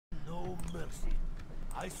mercy.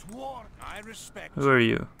 I swore. I respect. Who are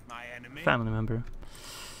you? My enemy. Family member.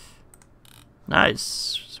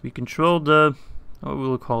 Nice. So we control the, what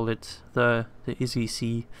we'll call it, the Izzy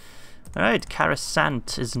Sea. Alright,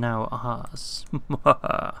 Coruscant is now ours.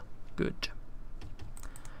 Good.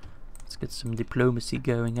 Let's get some diplomacy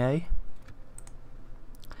going, eh?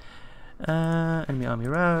 Enemy army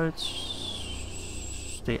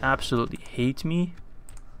routes. They absolutely hate me.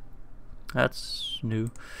 That's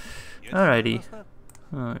new. Alrighty.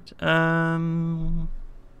 Alright.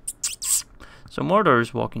 So Mordor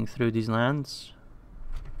is walking through these lands.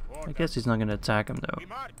 I guess he's not gonna attack him though.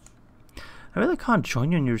 I really can't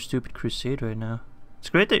join you in your stupid crusade right now. It's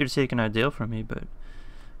great that you're taking our deal from me, but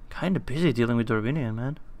kinda busy dealing with Dorvinian,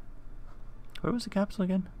 man. Where was the capital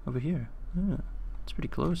again? Over here. Yeah, it's pretty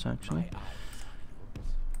close actually.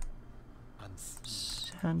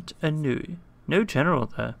 Sant Anu. No general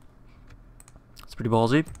there. It's pretty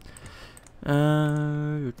ballsy.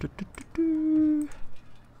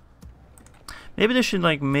 Maybe they should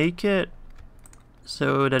like make it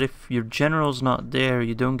so that if your general's not there,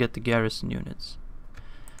 you don't get the garrison units.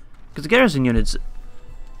 Because the garrison units,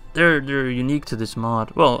 they're unique to this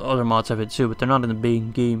mod. Well, other mods have it too, but they're not in the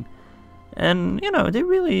main game. And you know, they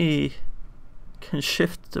really can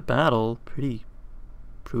shift the battle pretty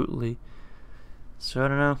brutally. So I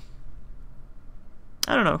don't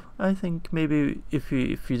know. I think maybe if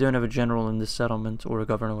you don't have a general in this settlement, or a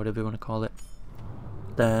governor, whatever you want to call it,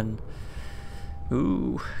 then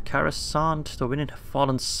ooh, Coruscant, the wind have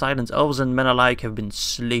fallen silent. Elves and men alike have been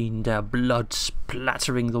slain, their blood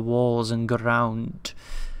splattering the walls and ground.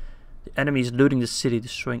 The enemy is looting the city,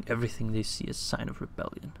 destroying everything they see as a sign of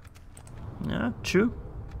rebellion. Yeah, true.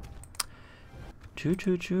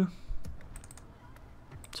 True.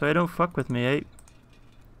 So I don't fuck with me, eh?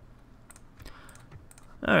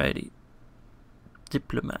 Alrighty.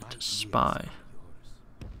 Diplomat, spy.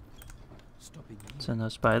 Send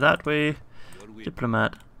a spy that way.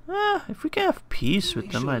 Diplomat. If we can have peace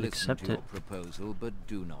with them, I'd accept it.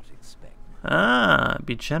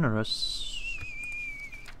 Be generous.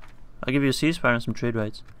 I'll give you a ceasefire and some trade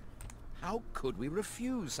rights. How could we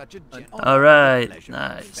refuse such a Alright,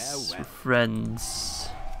 nice. We're friends.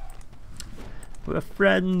 We're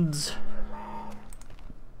friends.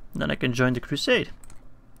 Then I can join the crusade.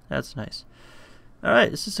 That's nice.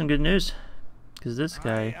 Alright, this is some good news. Because this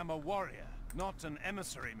guy... I am a warrior, not an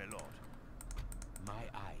emissary, my lord. My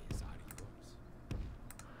eyes are yours.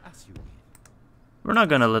 As you will. We're not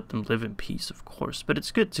gonna let them live in peace, of course, but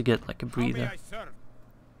it's good to get like a breather.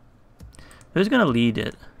 Who's gonna lead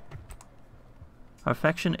it? Our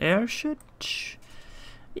faction heir should?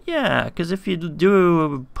 Yeah, because if you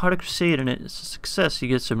do part of crusade and it's a success, you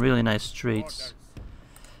get some really nice traits.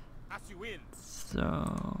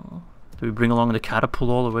 So, do we bring along the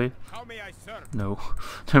catapult all the way? No,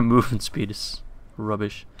 their movement speed is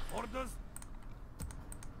rubbish.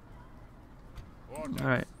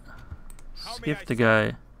 Alright, let's give the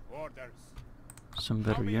guy some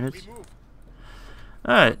better units.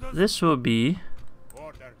 Alright, this will be...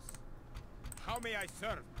 How may I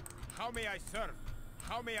serve? How may I serve?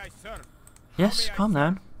 How may I serve? Yes, calm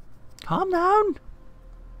down. Calm down!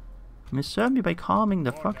 You may serve me by calming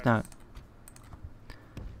the fuck down.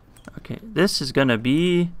 Okay, this is gonna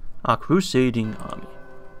be a crusading army.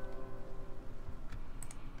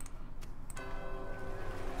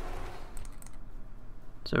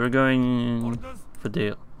 So we're going for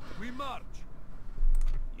Dale.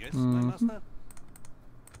 Yes, my master.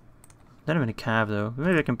 Don't have any cav though.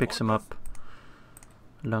 Maybe I can pick some up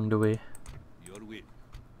along the way. Your will.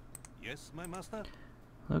 Yes, my master.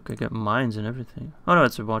 Look, I got mines and everything. Oh no,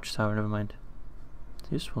 it's a watchtower. Never mind.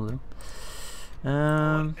 It's useful though.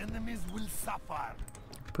 Enemies will suffer.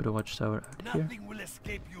 Put a watchtower out here. Nothing will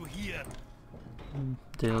escape you here.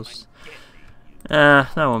 Dale's.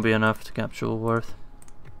 That won't be enough to capture Woolworth.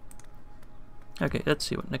 Okay, let's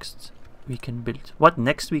see what next we can build. What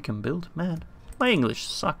next we can build? Man, my English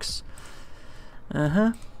sucks.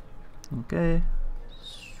 Okay.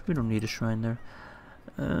 We don't need a shrine there.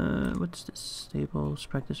 What's this? Stables,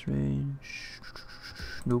 practice range.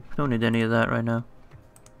 Nope, don't need any of that right now.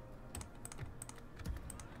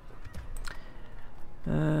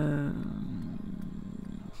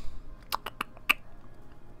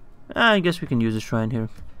 I guess we can use a shrine here.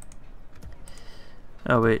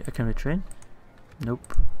 Oh wait, I can retrain?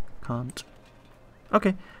 Nope, can't.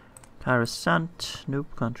 Okay. Coruscant. Nope,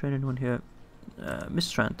 can't train anyone here.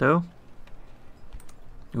 Mistrant though.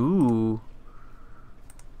 Ooh.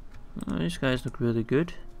 These guys look really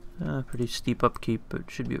good. Pretty steep upkeep, but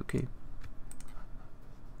should be okay.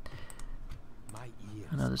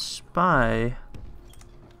 Another spy.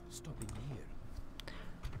 stopping here.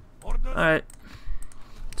 Orders. Alright.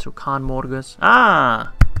 So Khan Morgus.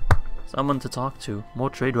 Ah! Someone to talk to. More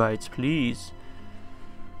trade rights, please.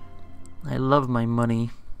 I love my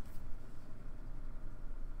money.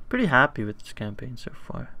 Pretty happy with this campaign so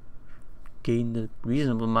far. Gained a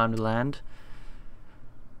reasonable amount of land.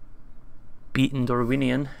 Beaten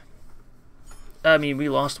Dorwinian. I mean, we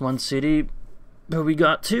lost one city, but we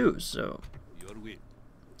got two, so. Your will.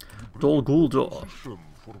 Dol Guldur. Position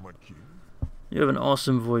for my king. You have an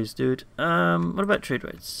awesome voice, dude. What about trade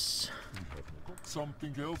rights? We have got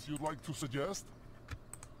something else you'd like to suggest?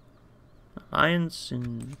 Alliance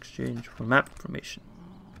in exchange for map information.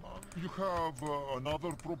 You have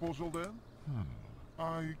another proposal then?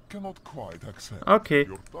 I cannot quite accept. Okay.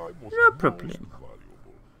 Your time was No most problem. valuable.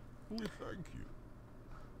 We thank you.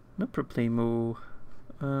 No problemo.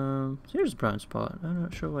 Here's a brown spot. I'm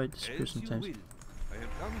not sure why it disappears As you sometimes. will. I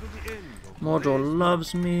have come to the end of Mordor today's-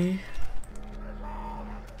 loves me.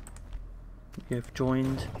 You have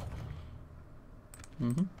joined.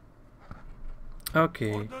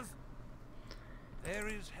 Okay. Orders. There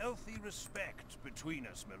is healthy respect between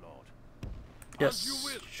us, my lord. As you Yes,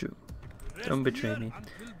 will. true. Rest Don't betray here me.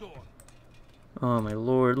 until dawn. Oh my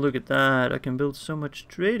lord, look at that. I can build so much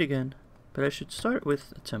trade again. But I should start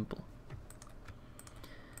with a temple.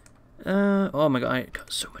 Oh my god, I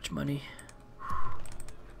got so much money.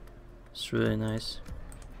 It's really nice.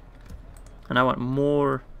 And I want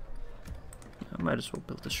more. I might as well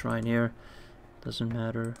build a shrine here. Doesn't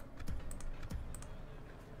matter.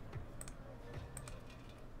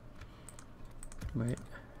 Right.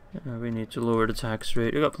 We need to lower the tax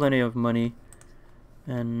rate. We got plenty of money.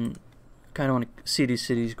 And kind of want to see these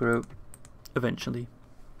cities grow eventually.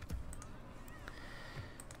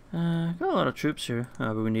 Got a lot of troops here.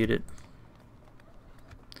 Oh, but we need it.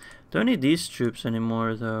 Don't need these troops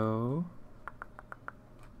anymore, though.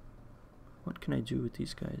 What can I do with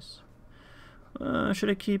these guys? Should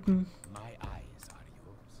I keep him? My eyes are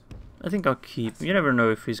yours. I think I'll keep him. You never know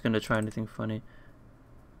if he's gonna try anything funny.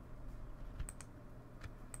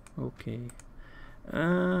 Okay.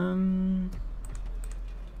 I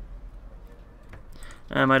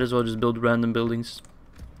might as well just build random buildings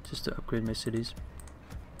just to upgrade my cities.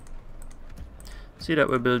 See that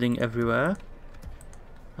we're building everywhere.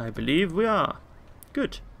 I believe we are.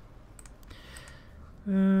 Good.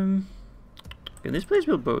 Can this place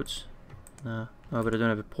build boats? Nah. Oh, but I don't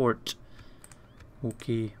have a port.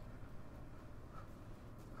 Okay.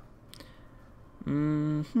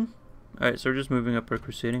 Alright, so we're just moving up our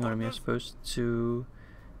crusading army, I suppose, to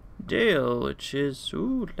Dale, which is,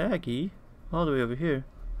 ooh, laggy, all the way over here.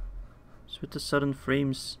 So with the sudden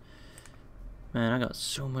frames, man, I got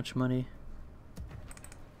so much money.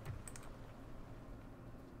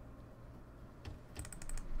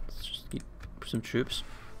 Let's just keep some troops.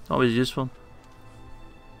 It's always useful.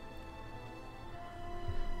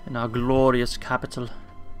 In our glorious capital.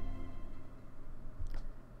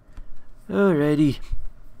 Alrighty.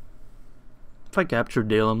 If I capture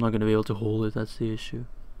Dale, I'm not gonna be able to hold it. That's the issue.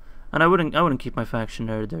 And I wouldn't keep my faction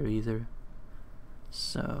there either.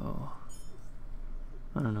 So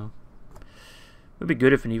I don't know. It'd be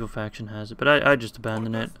good if an evil faction has it, but I just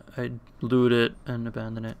abandon it. I loot it and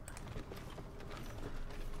abandon it.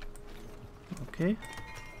 Okay.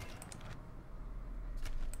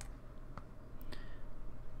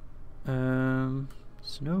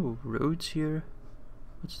 There's no roads here.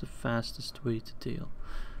 What's the fastest way to Dale?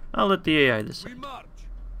 I'll let the AI We decide. march.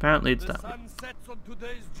 Apparently it's The that way. sun sets on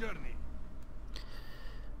today's journey.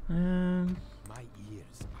 My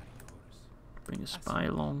ears are yours. Bring a spy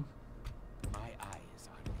along. My eyes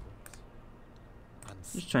are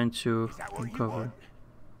yours. Just trying to Is that what you uncover. want?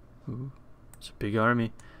 Ooh, it's a big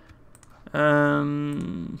army. Yes,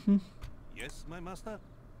 my master.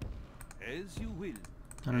 As you will.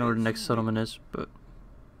 I don't know where the As next you settlement is, but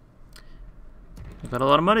I got a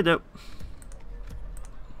lot of money though.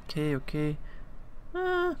 Okay, okay.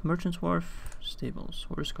 Merchant's Wharf, stables,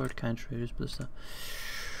 horse guard, can traders, ballista.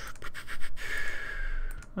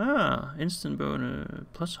 Instant bonus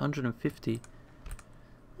plus 150.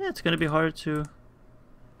 Yeah, it's gonna be hard to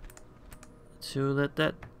let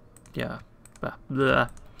that. Yeah, blah, blah.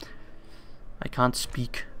 I can't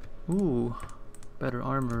speak. Ooh, better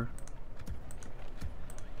armor.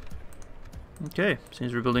 Okay,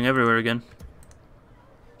 seems we're building everywhere again.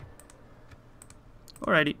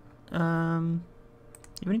 Alrighty. Even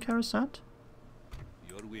in Karasat?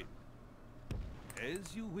 Your will.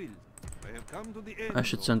 As you will. I have come to the end. I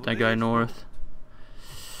should of send that guy today's north.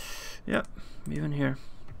 Yep, even here.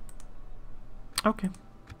 Okay.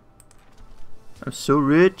 I'm so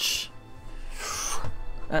rich.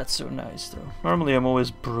 That's so nice though. Normally I'm always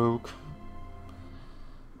broke.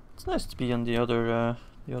 It's nice to be on the other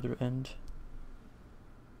end.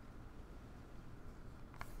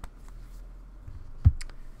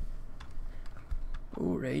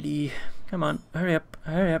 Alrighty. Come on, hurry up,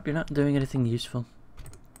 you're not doing anything useful.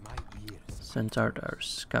 My ears Send out our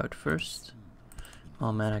scout first.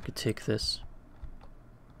 Oh man, I could take this.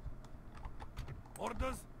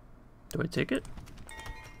 Orders? Do I take it?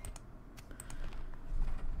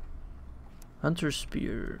 Hunter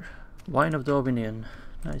Spear. Wine of Daubinian.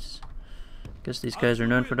 Nice. Guess these guys are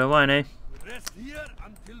known for the wine, eh? Rest here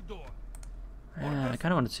until dawn. Yeah, I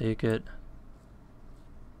kinda want to take it.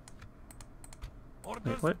 Orders?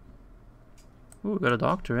 Wait, what? Ooh, we got a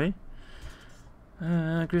doctor, eh?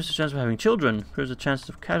 Increase the chance of having children. Increase the chances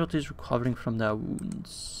of casualties recovering from their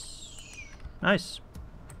wounds. Nice.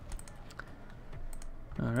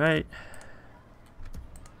 Alright.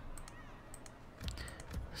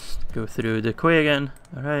 Go through the quay again.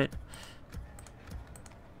 Alright.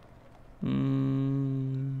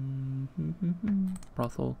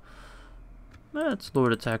 Brothel. Let's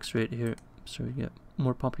lower the tax rate here so we get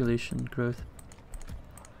more population growth.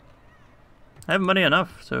 I have money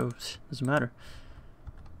enough, so it doesn't matter.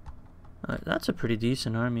 That's a pretty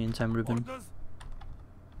decent army in Time Rhûn.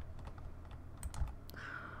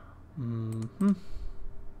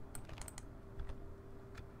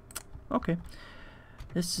 Okay.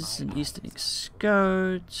 This is an easterling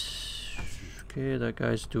scout. Okay, that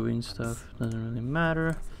guy's doing stuff. Doesn't really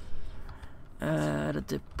matter. The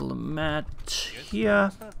diplomat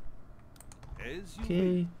here.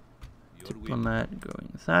 Okay. Diplomat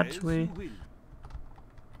going that way.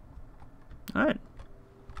 Alright.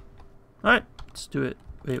 Alright, let's do it.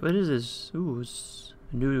 Wait, what is this? Ooh, it's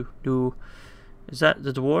new. Is that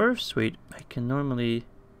the dwarves? Wait, I can normally.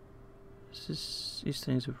 Is this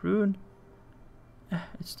Easterlings of Rhûn?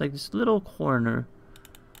 It's like this little corner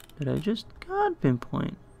that I just can't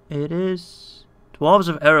pinpoint. It is Dwarves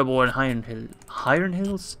of Erebor and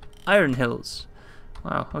Iron Hills.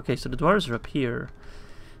 Wow. Okay, so the dwarves are up here.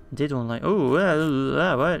 They don't like. Oh,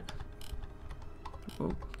 what?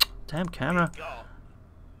 Oh, damn camera.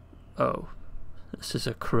 Oh, this is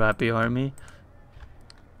a crappy army.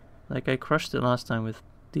 Like I crushed it last time with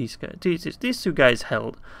these guys. These two guys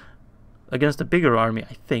held against a bigger army,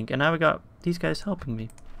 I think, and now we got these guys helping me.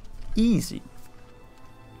 Easy.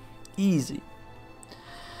 Easy.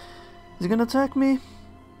 Is he gonna attack me?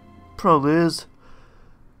 Probably is.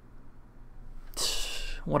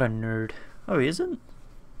 What a nerd. Oh, he isn't?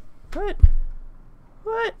 What?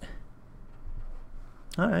 What?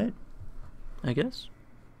 Alright. I guess.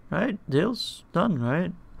 Right? Deal's done,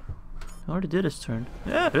 right? Already did his turn.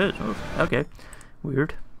 Yeah, it is. Oh, okay.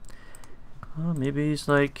 Weird. Oh, maybe he's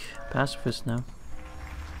like pacifist now.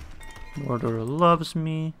 Mordor loves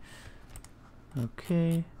me.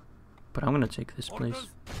 Okay. But I'm gonna take this place.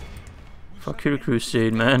 Fuck your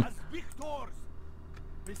crusade, man.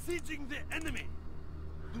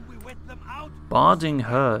 Barding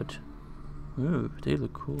herd. Ooh, they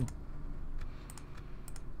look cool.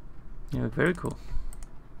 Yeah, very cool.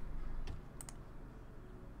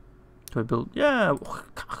 Do I build? Yeah,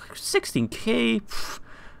 16k. Pff,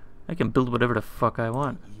 I can build whatever the fuck I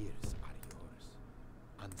want. ears are yours,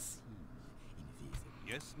 unseen, invisible.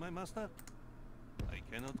 Yes, my master. I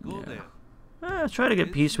cannot go there. Try to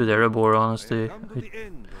get peace with Erebor, honestly. I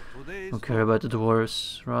I don't care about the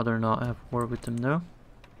dwarves. Rather not have war with them, though.